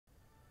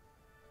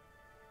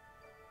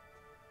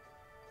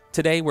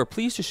Today, we're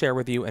pleased to share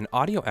with you an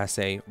audio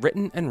essay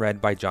written and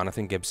read by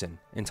Jonathan Gibson,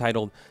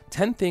 entitled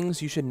 10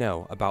 Things You Should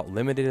Know About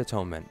Limited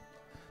Atonement.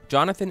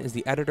 Jonathan is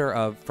the editor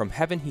of From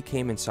Heaven He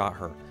Came and Sought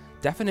Her,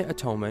 Definite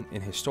Atonement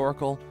in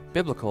Historical,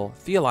 Biblical,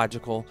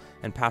 Theological,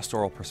 and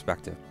Pastoral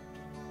Perspective.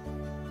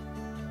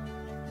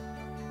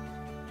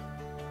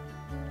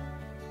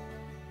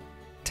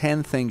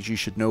 "10 Things You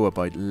Should Know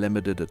About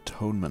Limited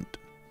Atonement,"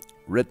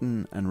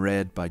 written and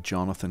read by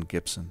Jonathan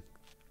Gibson.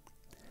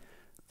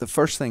 The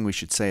first thing we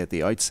should say at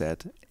the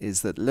outset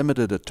is that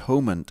limited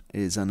atonement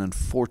is an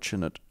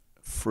unfortunate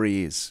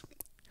phrase,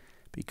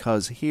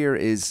 because here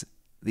is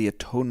the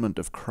atonement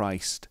of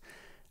Christ,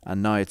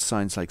 and now it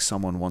sounds like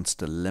someone wants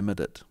to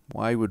limit it.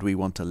 Why would we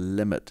want to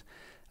limit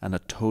an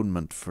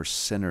atonement for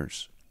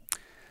sinners?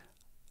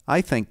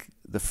 I think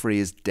the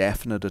phrase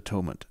definite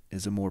atonement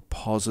is a more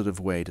positive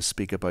way to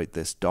speak about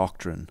this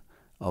doctrine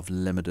of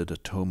limited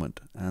atonement.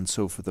 And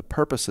so for the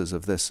purposes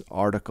of this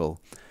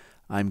article,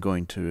 I'm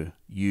going to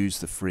use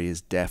the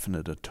phrase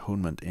definite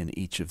atonement in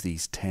each of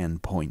these 10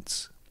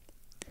 points.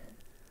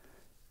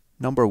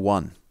 Number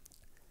 1.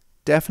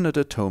 Definite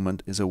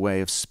atonement is a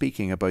way of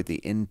speaking about the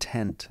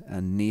intent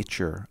and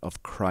nature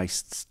of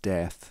Christ's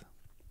death.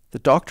 The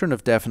doctrine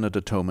of definite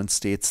atonement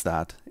states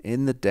that,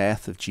 in the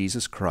death of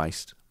Jesus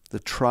Christ, the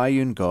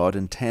triune God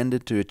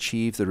intended to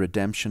achieve the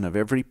redemption of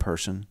every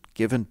person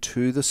given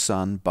to the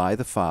Son by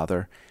the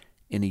Father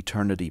in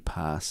eternity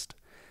past,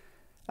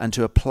 and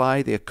to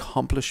apply the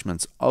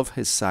accomplishments of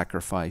his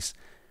sacrifice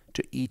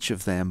to each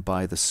of them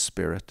by the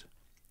Spirit.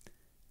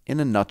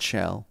 In a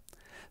nutshell,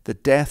 the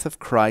death of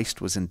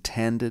Christ was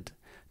intended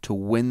to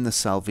win the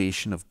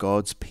salvation of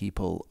God's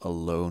people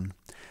alone.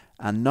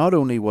 And not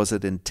only was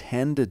it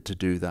intended to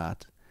do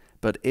that,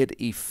 but it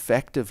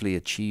effectively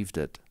achieved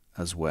it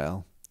as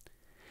well.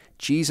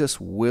 Jesus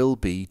will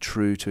be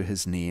true to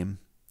his name.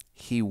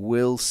 He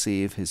will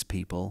save his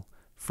people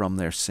from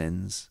their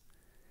sins.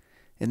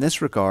 In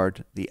this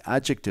regard, the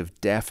adjective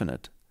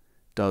definite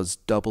does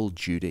double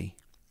duty.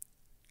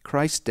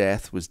 Christ's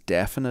death was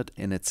definite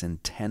in its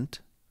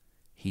intent.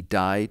 He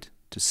died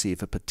to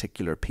save a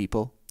particular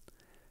people.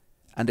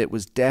 And it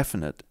was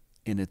definite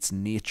in its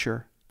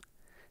nature.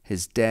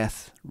 His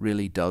death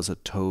really does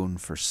atone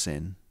for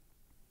sin.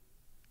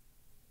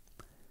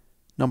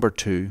 Number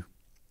 2.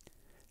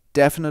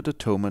 Definite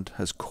atonement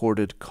has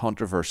courted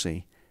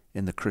controversy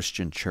in the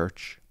Christian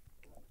church.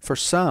 For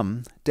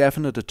some,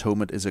 definite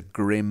atonement is a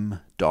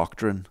grim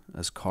doctrine,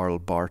 as Karl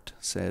Barth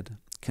said,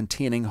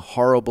 containing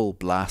horrible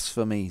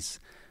blasphemies,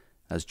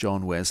 as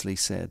John Wesley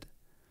said.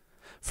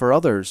 For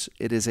others,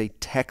 it is a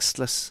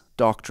textless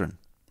doctrine,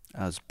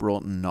 as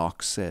Broughton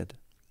Knox said,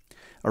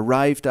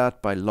 arrived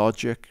at by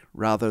logic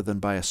rather than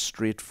by a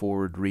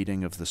straightforward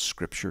reading of the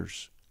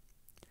Scriptures.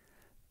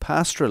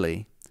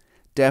 Pastorally,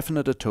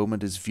 definite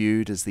atonement is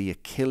viewed as the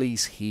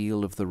Achilles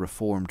heel of the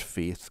Reformed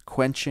faith,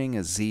 quenching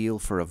a zeal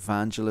for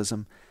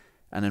evangelism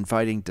and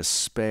inviting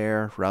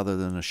despair rather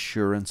than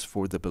assurance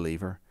for the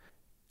believer.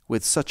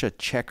 With such a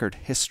checkered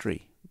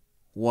history,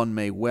 one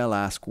may well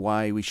ask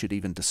why we should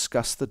even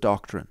discuss the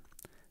doctrine,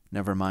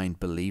 never mind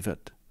believe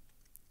it.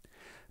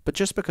 But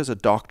just because a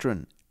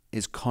doctrine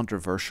is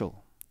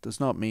controversial does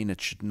not mean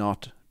it should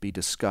not be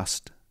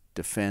discussed,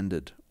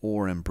 defended,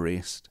 or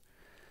embraced.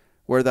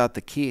 Were that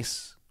the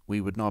case,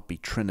 we would not be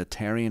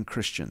Trinitarian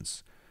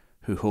Christians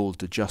who hold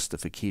to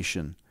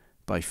justification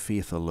by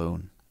faith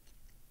alone.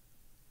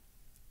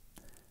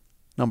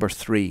 Number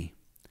 3.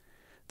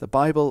 The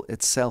Bible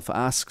itself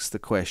asks the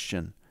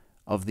question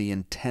of the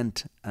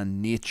intent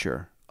and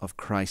nature of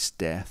Christ's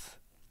death.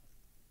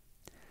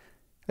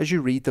 As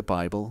you read the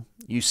Bible,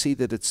 you see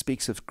that it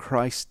speaks of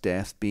Christ's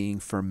death being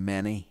for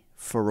many,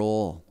 for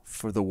all,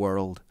 for the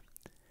world.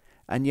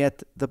 And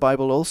yet the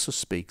Bible also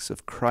speaks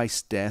of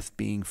Christ's death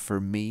being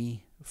for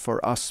me,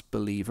 for us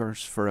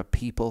believers, for a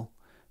people,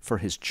 for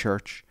his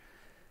church.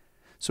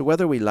 So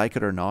whether we like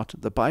it or not,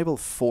 the Bible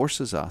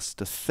forces us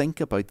to think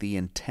about the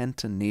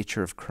intent and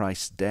nature of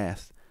Christ's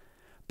death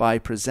by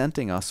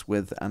presenting us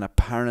with an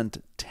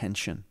apparent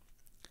tension.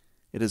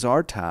 It is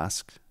our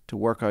task to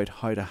work out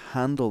how to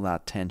handle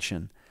that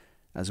tension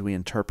as we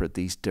interpret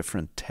these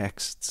different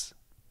texts.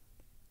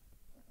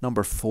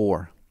 Number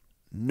 4.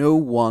 No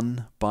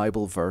one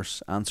Bible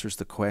verse answers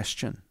the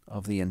question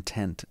of the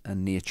intent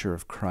and nature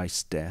of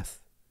Christ's death.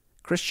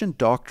 Christian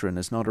doctrine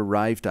is not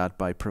arrived at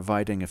by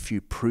providing a few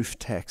proof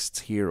texts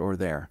here or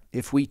there.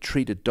 If we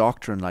treated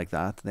doctrine like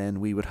that, then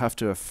we would have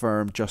to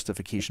affirm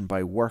justification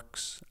by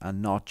works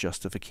and not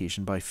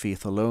justification by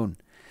faith alone,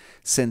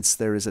 since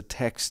there is a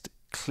text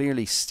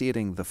clearly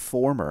stating the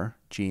former,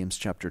 James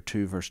chapter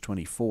 2 verse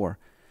 24,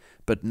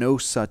 but no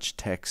such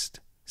text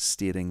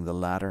stating the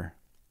latter.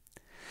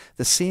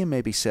 The same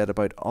may be said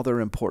about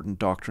other important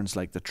doctrines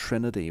like the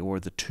Trinity or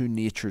the two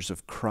natures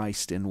of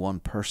Christ in one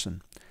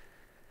person.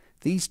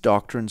 These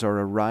doctrines are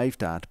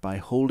arrived at by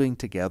holding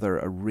together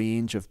a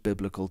range of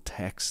biblical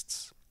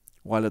texts,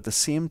 while at the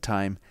same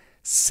time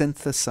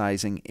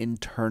synthesizing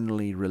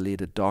internally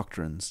related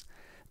doctrines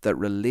that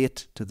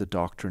relate to the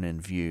doctrine in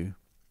view.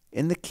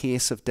 In the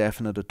case of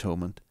definite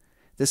atonement,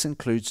 this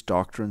includes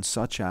doctrines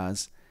such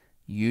as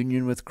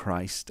union with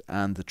Christ,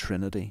 and the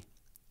Trinity.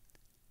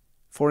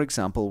 For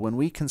example, when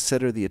we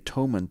consider the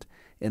atonement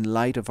in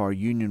light of our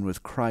union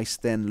with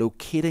Christ, then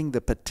locating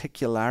the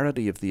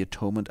particularity of the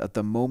atonement at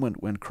the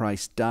moment when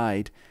Christ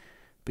died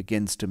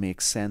begins to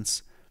make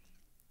sense.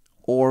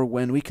 Or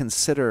when we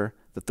consider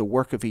that the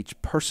work of each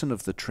person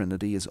of the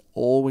Trinity is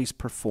always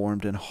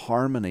performed in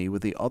harmony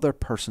with the other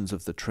persons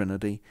of the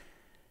Trinity,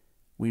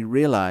 we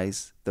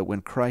realize that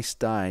when Christ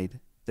died,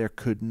 there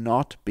could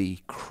not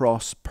be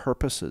cross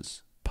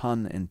purposes,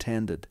 pun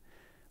intended,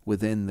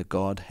 within the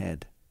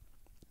Godhead.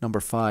 Number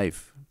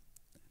 5,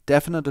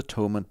 definite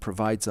atonement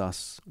provides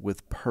us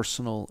with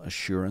personal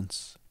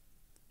assurance.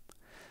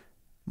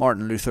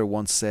 Martin Luther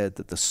once said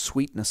that the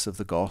sweetness of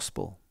the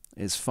gospel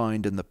is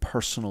found in the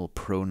personal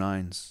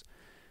pronouns.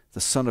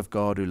 The Son of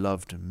God who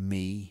loved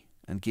me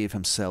and gave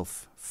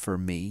himself for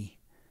me.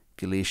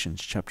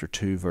 Galatians chapter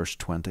 2 verse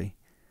 20.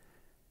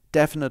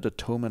 Definite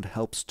atonement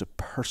helps to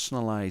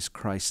personalize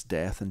Christ's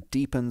death and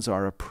deepens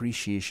our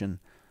appreciation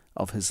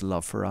of his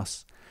love for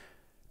us.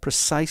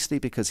 Precisely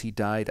because he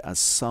died as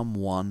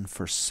someone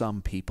for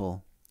some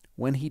people,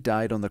 when he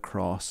died on the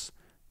cross,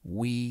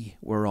 we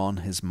were on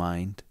his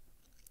mind.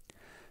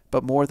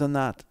 But more than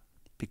that,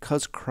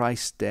 because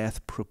Christ's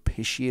death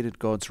propitiated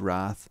God's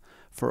wrath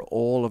for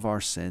all of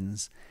our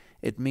sins,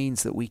 it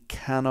means that we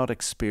cannot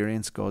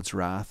experience God's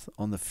wrath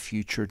on the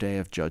future day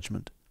of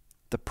judgment.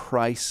 The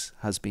price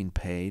has been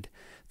paid,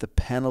 the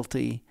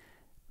penalty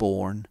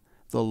borne,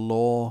 the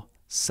law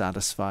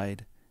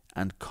satisfied,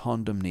 and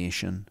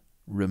condemnation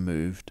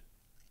removed.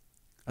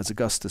 As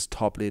Augustus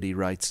Toplady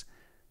writes,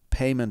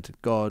 "Payment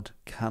God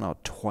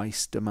cannot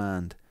twice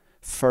demand,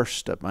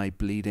 first at my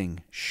bleeding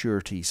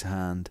surety's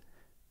hand,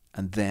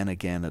 and then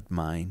again at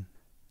mine."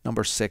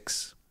 Number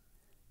 6,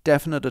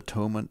 definite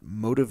atonement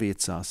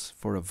motivates us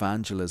for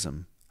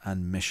evangelism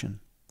and mission.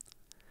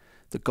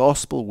 The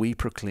gospel we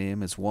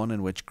proclaim is one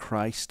in which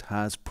Christ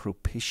has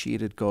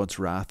propitiated God's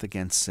wrath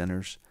against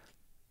sinners,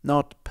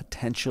 not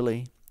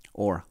potentially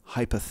or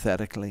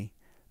hypothetically,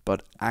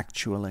 but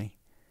actually.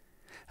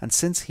 And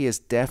since he has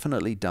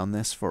definitely done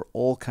this for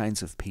all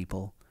kinds of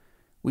people,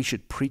 we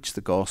should preach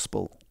the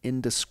gospel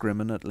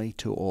indiscriminately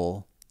to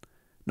all,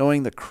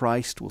 knowing that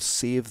Christ will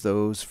save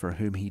those for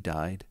whom he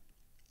died.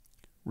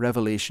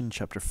 Revelation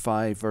chapter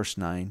 5 verse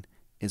 9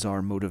 is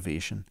our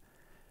motivation.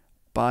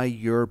 By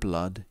your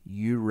blood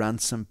you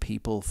ransom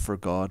people for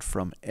God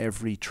from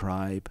every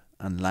tribe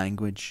and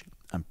language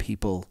and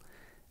people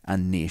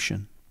and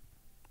nation.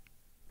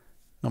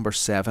 Number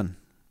 7,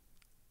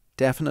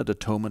 definite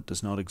atonement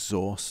does not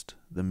exhaust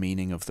the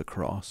meaning of the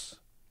cross.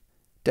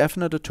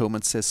 Definite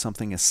atonement says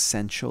something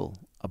essential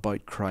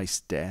about Christ's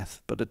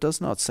death, but it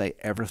does not say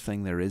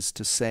everything there is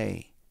to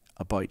say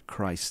about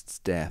Christ's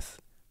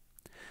death.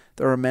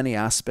 There are many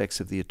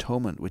aspects of the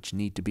atonement which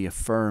need to be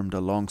affirmed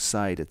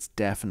alongside its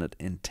definite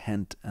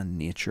intent and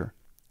nature.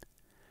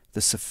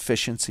 The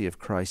sufficiency of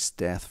Christ's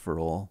death for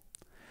all,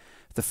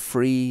 the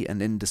free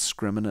and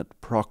indiscriminate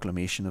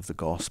proclamation of the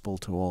gospel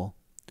to all,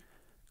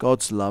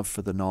 God's love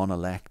for the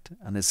non-elect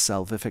and his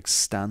salvific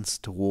stance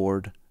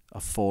toward a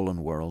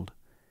fallen world,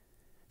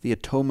 the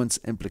atonement's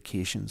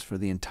implications for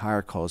the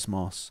entire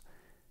cosmos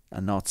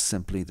and not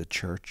simply the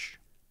church.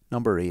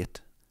 Number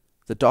 8,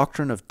 the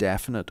doctrine of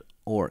definite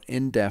or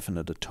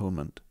indefinite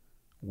atonement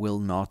will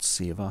not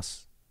save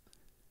us.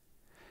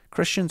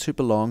 Christians who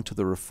belong to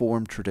the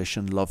Reformed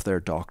tradition love their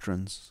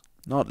doctrines,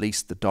 not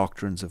least the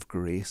doctrines of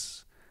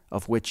grace,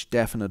 of which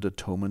definite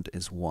atonement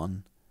is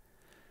one.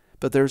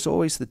 But there's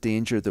always the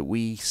danger that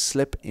we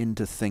slip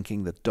into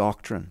thinking that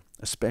doctrine,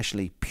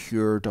 especially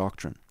pure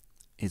doctrine,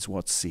 is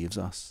what saves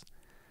us.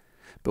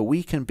 But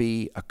we can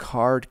be a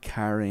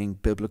card-carrying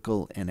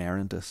biblical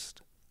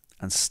inerrantist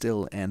and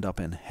still end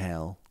up in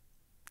hell.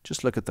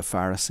 Just look at the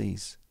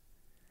Pharisees.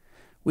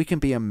 We can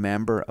be a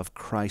member of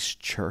Christ's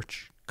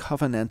church,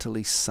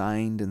 covenantally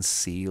signed and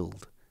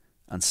sealed,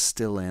 and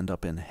still end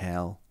up in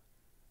hell.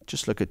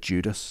 Just look at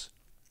Judas.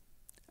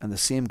 And the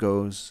same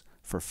goes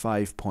for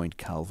 5-point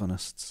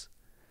Calvinists.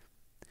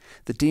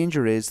 The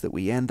danger is that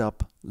we end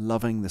up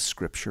loving the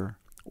Scripture,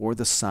 or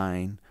the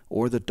sign,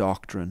 or the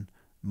doctrine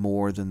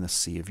more than the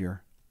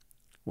Saviour.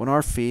 When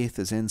our faith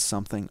is in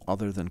something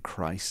other than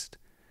Christ,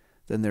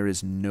 then there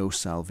is no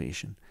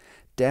salvation.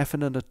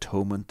 Definite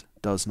atonement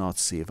does not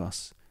save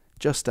us,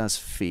 just as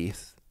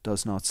faith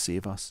does not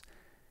save us.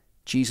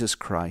 Jesus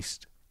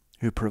Christ,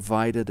 who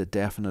provided a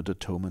definite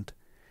atonement,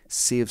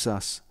 saves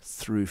us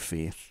through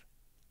faith.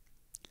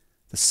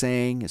 The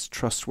saying is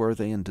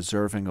trustworthy and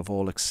deserving of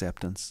all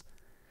acceptance,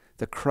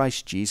 that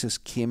Christ Jesus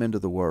came into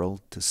the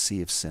world to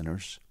save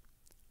sinners.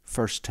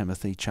 1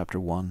 Timothy chapter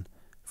 1,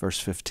 verse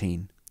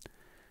 15.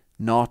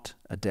 Not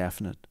a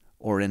definite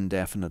or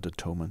indefinite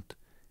atonement.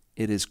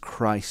 It is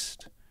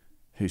Christ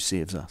who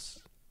saves us.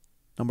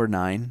 Number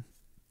 9,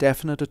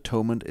 definite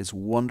atonement is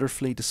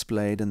wonderfully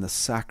displayed in the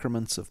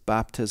sacraments of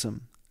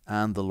baptism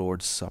and the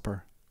Lord's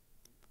Supper.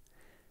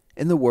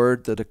 In the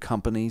word that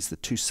accompanies the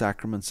two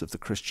sacraments of the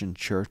Christian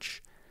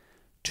Church,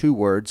 two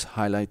words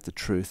highlight the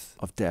truth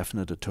of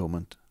definite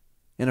atonement.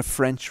 In a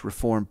French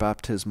Reformed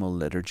baptismal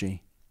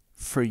liturgy,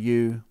 For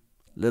you,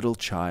 little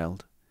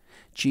child,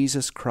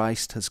 Jesus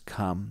Christ has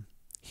come.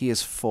 He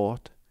has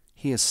fought.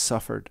 He has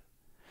suffered.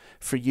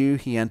 For you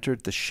he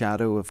entered the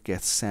shadow of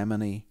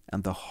Gethsemane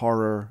and the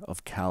horror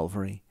of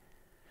Calvary.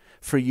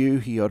 For you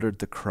he uttered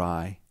the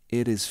cry,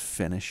 "It is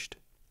finished."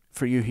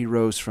 For you he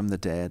rose from the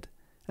dead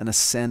and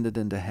ascended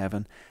into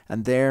heaven,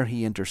 and there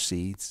he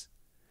intercedes.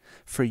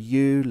 For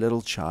you,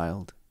 little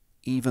child,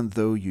 even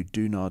though you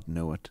do not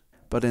know it,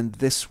 but in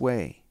this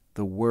way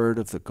the word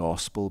of the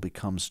gospel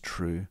becomes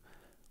true.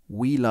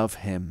 We love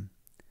him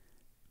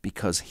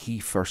because he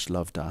first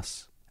loved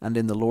us. And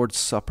in the Lord's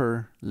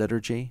Supper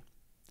liturgy,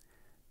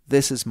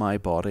 "This is my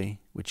body,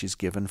 which is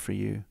given for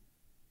you.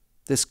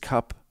 This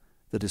cup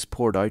that is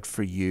poured out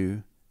for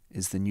you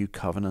is the new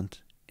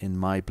covenant in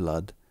my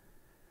blood."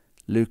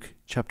 Luke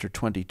chapter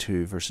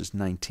 22, verses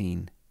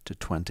 19 to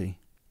 20.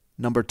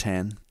 Number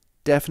 10.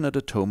 Definite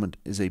atonement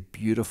is a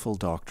beautiful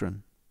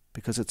doctrine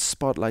because it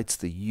spotlights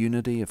the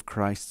unity of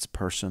Christ's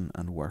person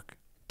and work.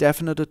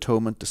 Definite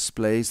atonement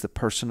displays the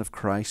person of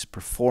Christ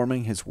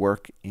performing his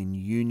work in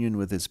union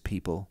with his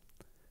people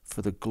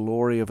for the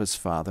glory of his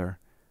Father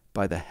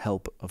by the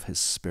help of his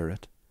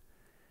Spirit.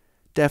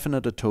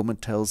 Definite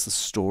atonement tells the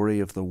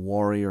story of the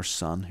warrior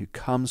son who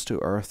comes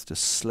to earth to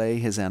slay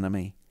his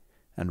enemy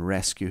and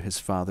rescue his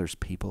Father's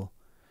people.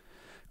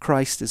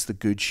 Christ is the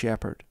good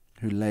shepherd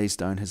who lays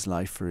down his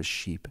life for his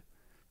sheep,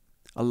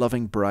 a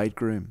loving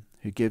bridegroom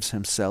who gives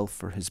himself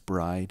for his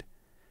bride,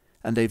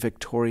 and a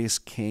victorious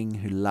king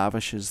who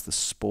lavishes the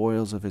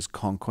spoils of his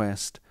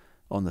conquest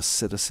on the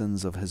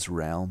citizens of his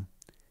realm.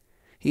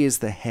 He is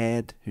the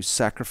head who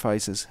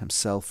sacrifices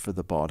himself for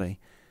the body,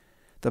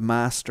 the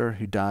master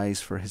who dies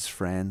for his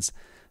friends,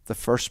 the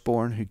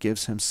firstborn who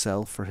gives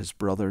himself for his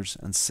brothers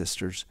and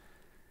sisters,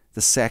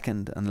 the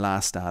second and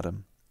last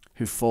Adam,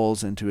 who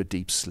falls into a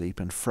deep sleep,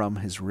 and from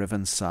his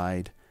riven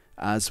side,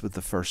 as with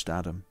the first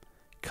Adam,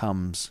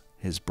 comes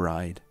his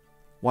bride.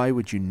 Why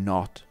would you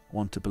not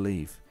want to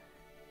believe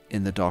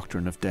in the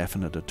doctrine of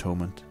definite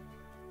atonement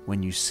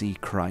when you see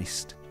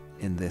Christ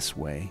in this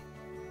way?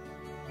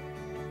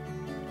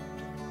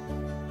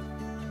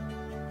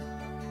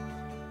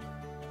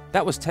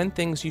 That was 10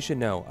 Things You Should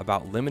Know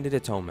About Limited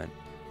Atonement,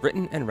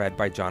 written and read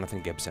by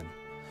Jonathan Gibson.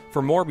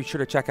 For more, be sure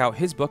to check out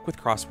his book with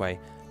Crossway,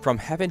 From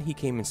Heaven He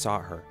Came and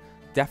Sought Her,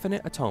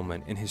 Definite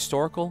Atonement in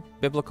Historical,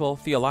 Biblical,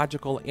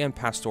 Theological, and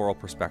Pastoral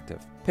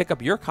Perspective. Pick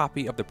up your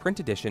copy of the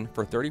print edition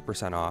for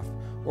 30% off,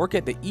 or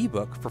get the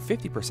ebook for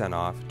 50%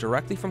 off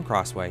directly from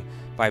Crossway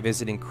by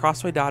visiting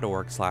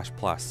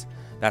crossway.org/plus.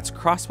 That's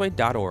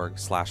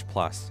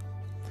crossway.org/plus.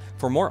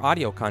 For more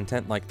audio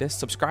content like this,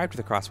 subscribe to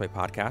the Crossway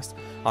Podcast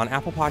on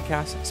Apple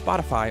Podcasts,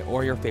 Spotify,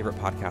 or your favorite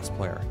podcast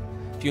player.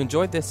 If you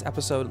enjoyed this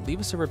episode, leave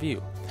us a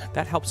review.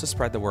 That helps us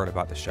spread the word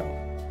about the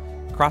show.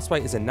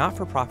 Crossway is a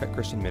not-for-profit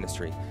Christian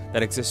ministry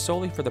that exists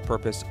solely for the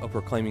purpose of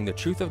proclaiming the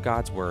truth of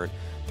God's Word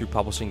through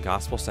publishing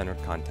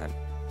gospel-centered content.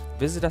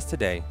 Visit us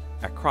today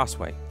at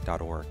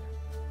crossway.org.